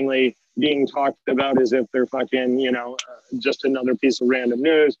seemingly being talked about as if they're fucking, just another piece of random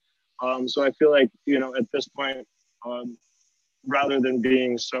news. So I feel like, at this point, rather than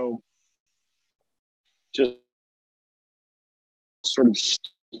being so just sort of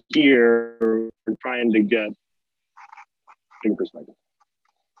here, we're trying to get big perspective.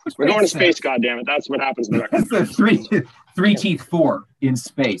 We're going to space, goddammit. That's what happens in the record. That's the Three Teeth 4 in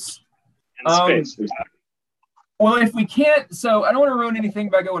space. In space, exactly. Well, if we can't, so I don't want to ruin anything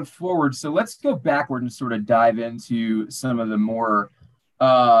by going forward. So let's go backward and sort of dive into some of the more,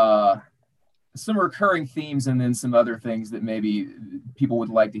 some recurring themes, and then some other things that maybe people would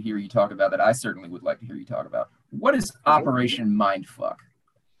like to hear you talk about, that I certainly would like to hear you talk about. What is Operation Mindfuck?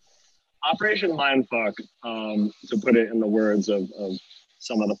 Operation Mindfuck, to put it in the words of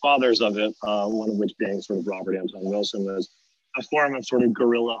some of the fathers of it, one of which being sort of Robert Anton Wilson, was a form of sort of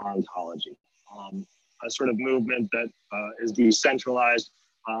guerrilla ontology. A sort of movement that is decentralized,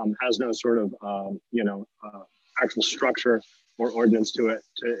 has no sort of, actual structure or ordinance to it.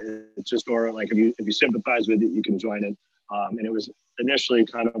 It's just, or like if you sympathize with it, you can join it. And it was initially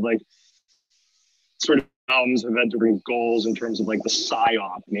kind of like sort of albums have had different goals in terms of like the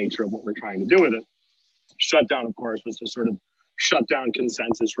psyop nature of what we're trying to do with it. Shutdown, of course, was to sort of shut down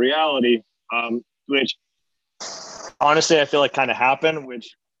consensus reality, which honestly I feel like kind of happened,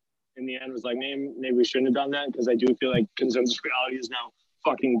 which in the end was like, maybe we shouldn't have done that, because I do feel like consensus reality is now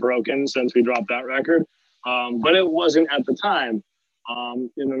fucking broken since we dropped that record. But it wasn't at the time.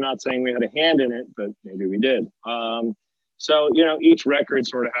 Not saying we had a hand in it, but maybe we did. So, each record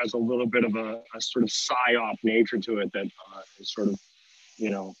sort of has a little bit of a sort of psyop nature to it that is sort of,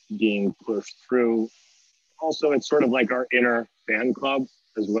 being pushed through. Also, it's sort of like our inner fan club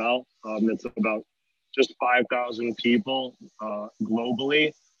as well. It's about just 5,000 people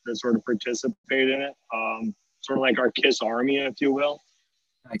globally that sort of participate in it. Sort of like our KISS Army, if you will.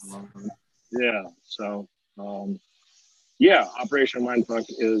 Nice. Yeah. So, Operation Mindfuck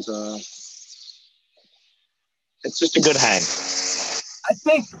is it's just a good hang. I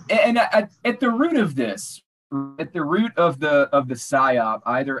think, and at the root of this, at the root of the psyop,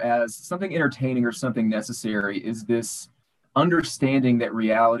 either as something entertaining or something necessary, is this understanding that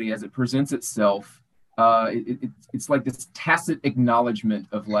reality, as it presents itself, it's like this tacit acknowledgement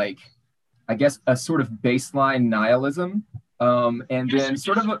of, like, I guess, a sort of baseline nihilism, and then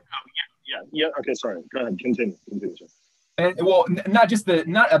sort of a, yeah. Okay, sorry. Go ahead. Continue. And, well, not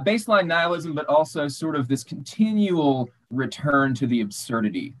a baseline nihilism, but also sort of this continual return to the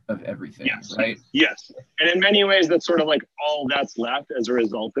absurdity of everything, yes. Right? Yes. And in many ways, that's sort of like all that's left as a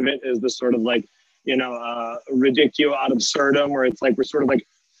result of it is this sort of like, reductio ad absurdum, where it's like we're sort of like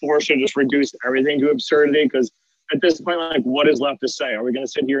forced to just reduce everything to absurdity. Because at this point, like, what is left to say? Are we going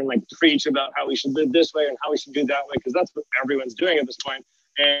to sit here and like preach about how we should live this way and how we should do that way? Because that's what everyone's doing at this point.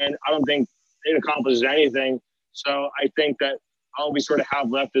 And I don't think it accomplishes anything. So I think that all we sort of have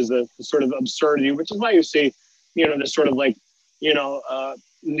left is the sort of absurdity, which is why you see, this sort of like,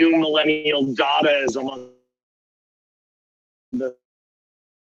 new millennial Dadaism on the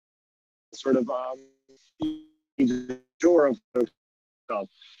sort of door of stuff.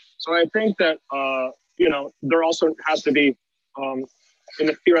 So I think that, there also has to be, in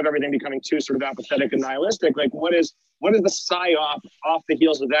the fear of everything becoming too sort of apathetic and nihilistic, like what is the psyop off the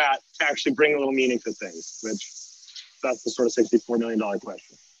heels of that to actually bring a little meaning to things, which that's the sort of $64 million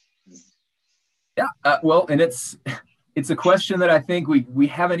question. Yeah, well, and it's a question that I think we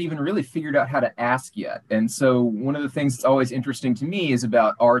haven't even really figured out how to ask yet. And so one of the things that's always interesting to me is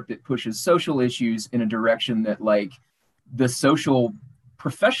about art that pushes social issues in a direction that, like, the social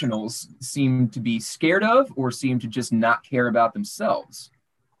professionals seem to be scared of or seem to just not care about themselves.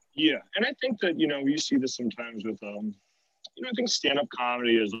 Yeah, and I think that, you see this sometimes with, I think stand-up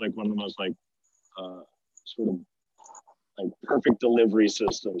comedy is like one of the most like sort of like perfect delivery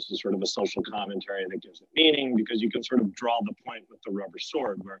systems to sort of a social commentary that gives it meaning, because you can sort of draw the point with the rubber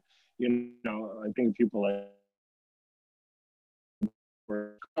sword where, I think people like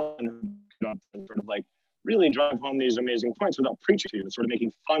were sort of like really drive home these amazing points without preaching to you and sort of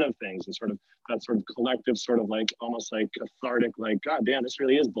making fun of things and sort of that sort of collective sort of like almost like cathartic, like, God damn, this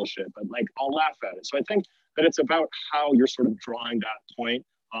really is bullshit, but like I'll laugh at it. So I think that it's about how you're sort of drawing that point.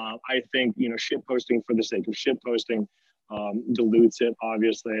 I think, shit posting for the sake of shit posting dilutes it,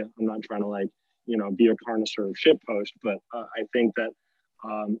 obviously. I'm not trying to like, be a connoisseur of shit post, but I think that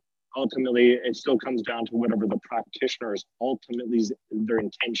ultimately it still comes down to whatever the practitioner's ultimately their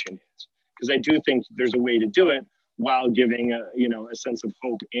intention is. Because I do think there's a way to do it while giving a sense of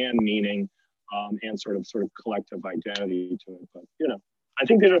hope and meaning and sort of collective identity to it. But I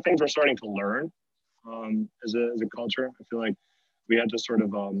think these are things we're starting to learn as a culture. I feel like we had to sort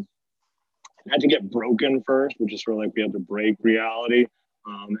of had to get broken first, which is sort of like we had to break reality.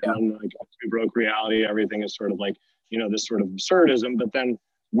 And then like once we broke reality, everything is sort of like, this sort of absurdism, but then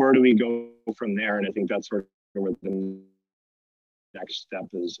where do we go from there? And I think that's sort of where the next step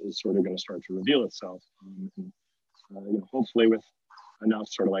is sort of going to start to reveal itself. Hopefully with enough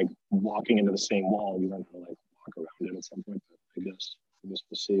sort of like walking into the same wall, you learn how to like walk around it at some point. But I guess we'll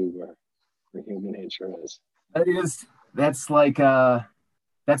see where human nature is.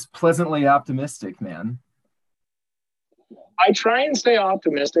 That's pleasantly optimistic, man. I try and stay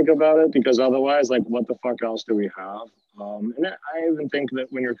optimistic about it because otherwise, like, what the fuck else do we have? And I even think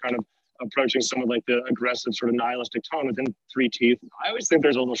that when you're kind of approaching some of like the aggressive sort of nihilistic tone within Three Teeth, I always think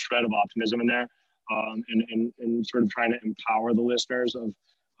there's a little shred of optimism in there, and sort of trying to empower the listeners of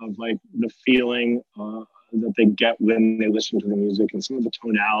like the feeling that they get when they listen to the music, and some of the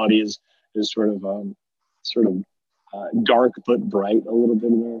tonality is sort of dark but bright a little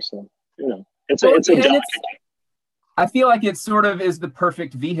bit in there. So it's a delicate. I feel like it sort of is the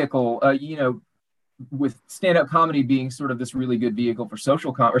perfect vehicle, with stand-up comedy being sort of this really good vehicle for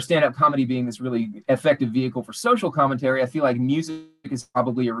social or stand-up comedy being this really effective vehicle for social commentary. I feel like music is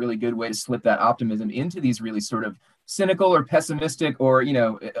probably a really good way to slip that optimism into these really sort of cynical or pessimistic or,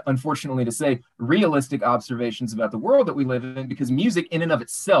 unfortunately to say, realistic observations about the world that we live in, because music in and of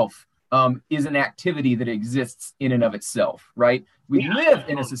itself is an activity that exists in and of itself, right? We Yeah. live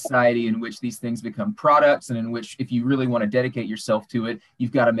in a society in which these things become products, and in which, if you really want to dedicate yourself to it,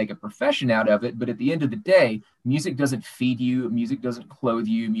 you've got to make a profession out of it. But at the end of the day, music doesn't feed you, music doesn't clothe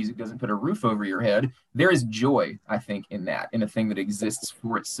you, music doesn't put a roof over your head. There is joy, I think, in that, in a thing that exists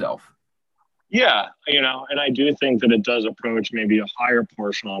for itself. Yeah, and I do think that it does approach maybe a higher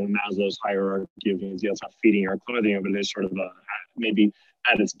portion on Maslow's hierarchy of needs. Yeah, it's not feeding you or clothing you, but it is sort of maybe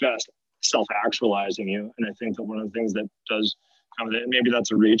at its best self-actualizing you. And I think that one of the things that does come with it, maybe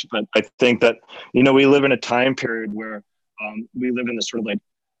that's a reach, but I think that we live in a time period where we live in this sort of like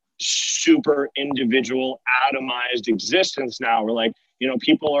super individual atomized existence now. We're like,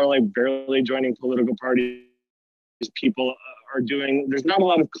 people are like barely joining political parties. People are doing, there's not a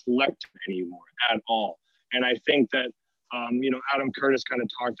lot of collective anymore at all. And I think that, Adam Curtis kind of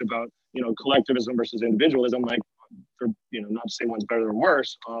talked about, collectivism versus individualism, like, for, not to say one's better or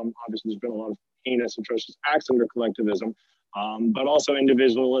worse. Obviously, there's been a lot of heinous, atrocious acts under collectivism, but also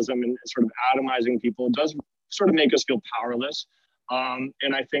individualism and sort of atomizing people does sort of make us feel powerless.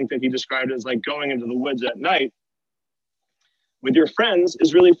 And I think that he described it as like going into the woods at night with your friends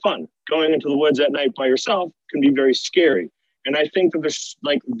is really fun. Going into the woods at night by yourself can be very scary. And I think that there's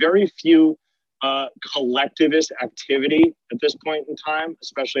like very few collectivist activity at this point in time,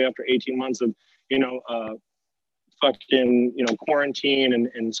 especially after 18 months of, quarantine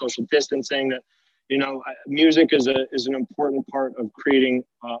and social distancing, that, music is an important part of creating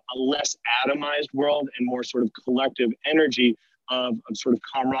a less atomized world and more sort of collective energy of sort of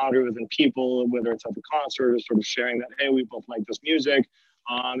camaraderie within people, whether it's at the concert or sort of sharing that, hey, we both like this music.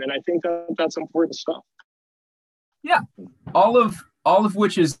 And I think that that's important stuff. Yeah, all of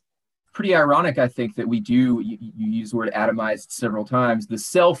which is pretty ironic, I think, that you use the word atomized several times. The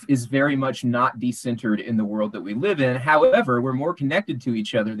self is very much not decentered in the world that we live in. However, we're more connected to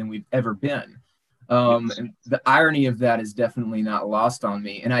each other than we've ever been. And the irony of that is definitely not lost on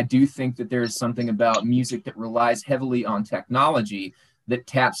me. And I do think that there is something about music that relies heavily on technology that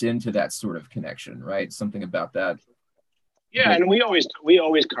taps into that sort of connection, right? Something about that. Yeah, and we always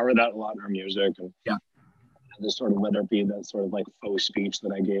cover that a lot in our music. And yeah, this sort of, whether it be that sort of like faux speech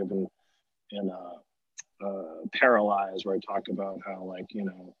that I gave in Paralyzed, where I talk about how, like,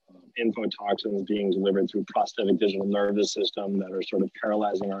 infotoxins being delivered through prosthetic digital nervous system that are sort of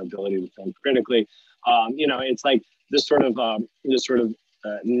paralyzing our ability to think critically. It's like this sort of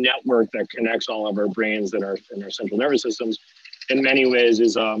network that connects all of our brains that are in our central nervous systems. In many ways,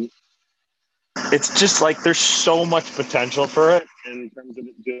 is it's just like there's so much potential for it in terms of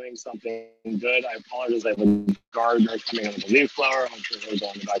it doing something good. I apologize. I have a gardener coming in with a leaf blower. I'm sure he'll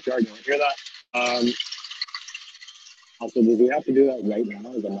go in the backyard. You won't hear that. Also, does he have to do that right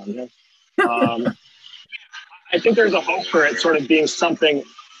now as I'm on here? I think there's a hope for it sort of being something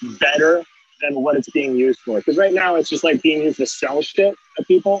better than what it's being used for. Because right now it's just like being used to sell shit at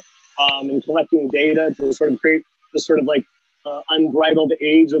people and collecting data to sort of create this sort of like unbridled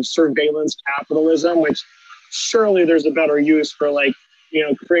age of surveillance capitalism, which surely there's a better use for, like,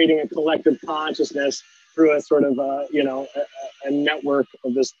 creating a collective consciousness through a sort of, a network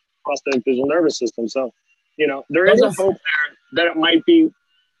of this prosthetic visual nervous system. So, there is a hope there that it might be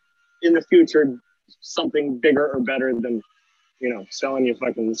in the future something bigger or better than, selling you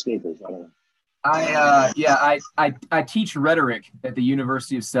fucking sneakers. I don't know. I teach rhetoric at the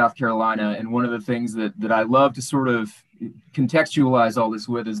University of South Carolina, and one of the things that I love to sort of contextualize all this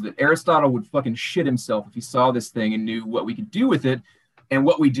with is that Aristotle would fucking shit himself if he saw this thing and knew what we could do with it. And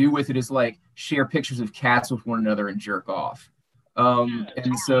what we do with it is like share pictures of cats with one another and jerk off.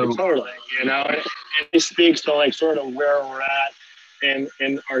 Totally, it speaks to like sort of where we're at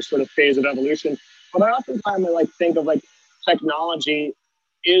in our sort of phase of evolution. But I oftentimes like think of like technology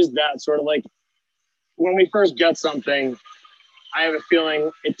is that sort of like when we first get something, I have a feeling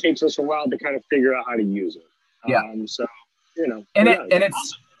it takes us a while to kind of figure out how to use it. Yeah.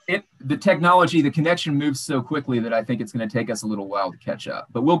 The technology, the connection moves so quickly that I think it's going to take us a little while to catch up,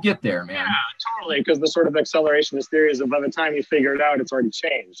 but we'll get there, man. Yeah, totally. Because the sort of accelerationist theory is that by the time you figure it out, it's already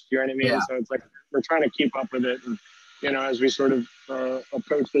changed. You know what I mean? Yeah. So it's like we're trying to keep up with it. And, as we sort of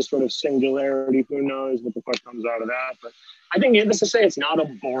approach this sort of singularity, who knows what the fuck comes out of that. But I think needless to say, it's not a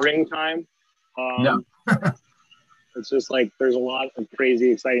boring time. No. It's just like there's a lot of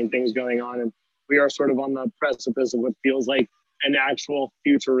crazy, exciting things going on. And we are sort of on the precipice of what feels like an actual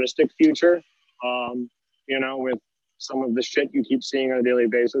futuristic future, with some of the shit you keep seeing on a daily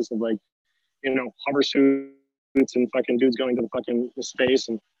basis of like, hover suits and fucking dudes going to the fucking space.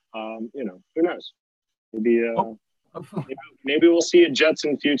 And, who knows? Maybe we'll see a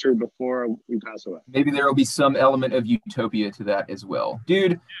Jetson future before we pass away. Maybe there will be some element of utopia to that as well.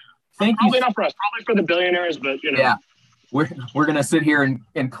 Dude, thank probably you. Not for us, probably for the billionaires, but you know. Yeah, we're gonna sit here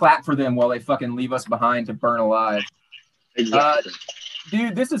and clap for them while they fucking leave us behind to burn alive. Exactly.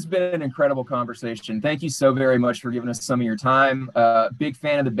 Dude, this has been an incredible conversation. Thank you so very much for giving us some of your time. Big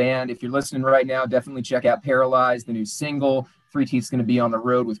fan of the band. If you're listening right now, definitely check out Paralyzed, the new single. Three Teeth's going to be on the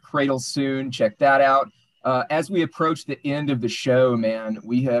road with Cradle soon. Check that out. As we approach the end of the show, man,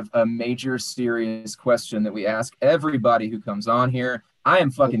 we have a major serious question that we ask everybody who comes on here. I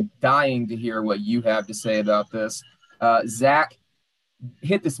am fucking dying to hear what you have to say about this. Zach,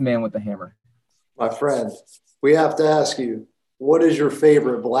 hit this man with the hammer. My friend, we have to ask you, what is your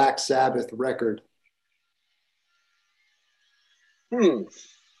favorite Black Sabbath record? I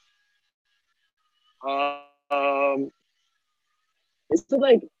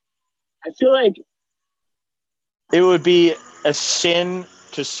feel like it would be a sin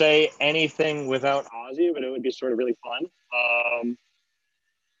to say anything without Ozzy, but it would be sort of really fun.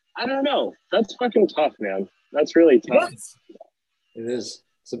 I don't know. That's fucking tough, man. That's really tough. It is.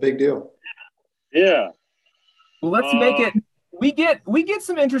 It's a big deal. Yeah. Well, let's make it. We get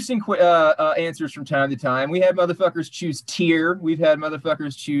some interesting answers from time to time. We had motherfuckers choose Tier. We've had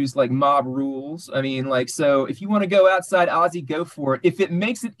motherfuckers choose like Mob Rules. I mean, like, so if you want to go outside Ozzy, go for it. If it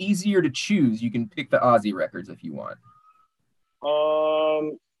makes it easier to choose, you can pick the Ozzy records if you want.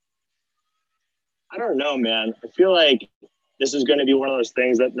 I don't know, man. I feel like this is going to be one of those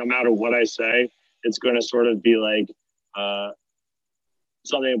things that no matter what I say, it's going to sort of be like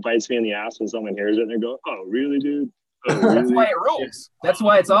something that bites me in the ass when someone hears it and they go, "Oh, really, dude?" Oh, really? That's why it rolls. That's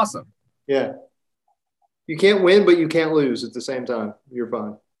why it's awesome. Yeah. You can't win, but you can't lose at the same time. You're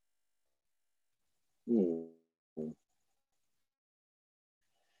fine.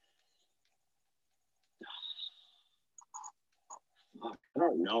 I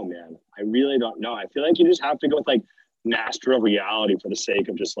don't know, man. I really don't know. I feel like you just have to go with like Master of Reality for the sake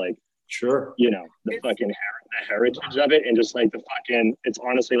of just like, sure, you know, the heritage of it, and just like the fucking. It's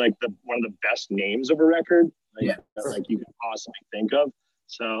honestly like one of the best names of a record, that like you could possibly think of.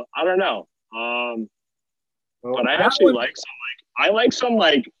 So I don't know. But I actually like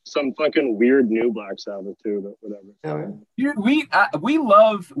some fucking weird new Black Sabbath too, but whatever. Dude,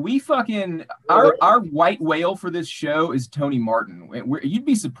 we fucking our white whale for this show is Tony Martin. You'd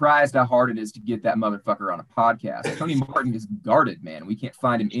be surprised how hard it is to get that motherfucker on a podcast. Tony Martin is guarded, man. We can't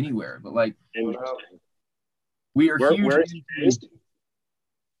find him anywhere. But like, we are huge. Where is he based?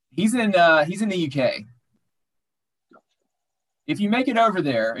 He's in the UK. If you make it over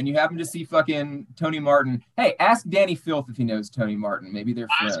there and you happen to see fucking Tony Martin, hey, ask Danny Filth if he knows Tony Martin. Maybe they're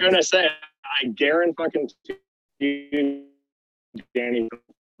friends. I was gonna say, I guarantee fucking Danny Filth.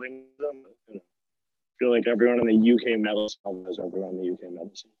 I feel like everyone in the UK metal scene knows everyone in the UK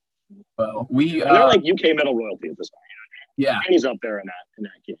metal scene. Well, they're like UK metal royalty at this point. Yeah, Danny's up there in that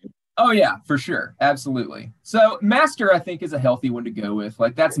game. Oh yeah, for sure, absolutely. So Master, I think, is a healthy one to go with.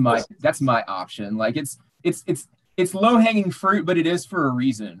 Like that's my option. Like it's low-hanging fruit, but it is for a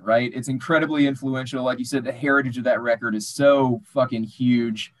reason, right? It's incredibly influential. Like you said, the heritage of that record is so fucking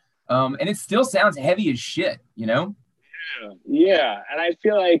huge. And it still sounds heavy as shit, you know? Yeah. And I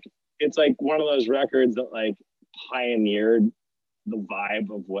feel like it's like one of those records that like pioneered the vibe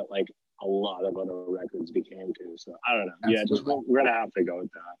of what like a lot of other records became too. So I don't know. Absolutely. Yeah, we're going to have to go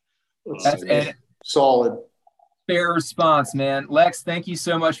with that. That's solid. Fair response, man. Lex, thank you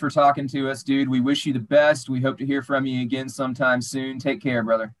so much for talking to us, dude. We wish you the best. We hope to hear from you again sometime soon. Take care,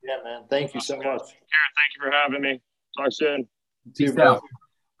 brother. Yeah, man. Thank you so much. Thank you for having me. Talk soon. Peace out.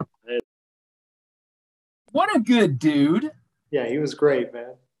 What a good dude. Yeah, he was great,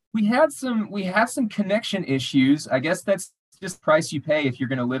 man. We had some connection issues. I guess that's just the price you pay if you're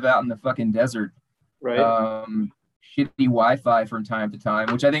gonna live out in the fucking desert. Right. Shitty Wi-Fi from time to time,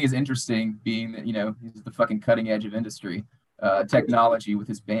 which I think is interesting, being that, you know, he's the fucking cutting edge of industry technology with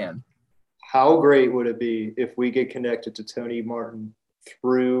his band. How great would it be if we get connected to Tony Martin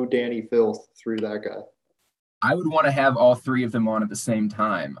through Danny Filth, through that guy? I would want to have all three of them on at the same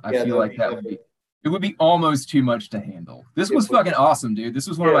time. I feel like it would be almost too much to handle. This was fucking awesome, dude. This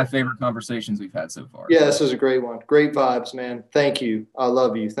was one of my favorite conversations we've had so far. Yeah, this was a great one. Great vibes, man. Thank you. I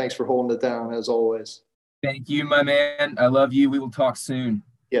love you. Thanks for holding it down as always. Thank you, my man. I love you. We will talk soon.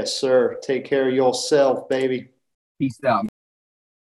 Yes, sir. Take care of yourself, baby. Peace out.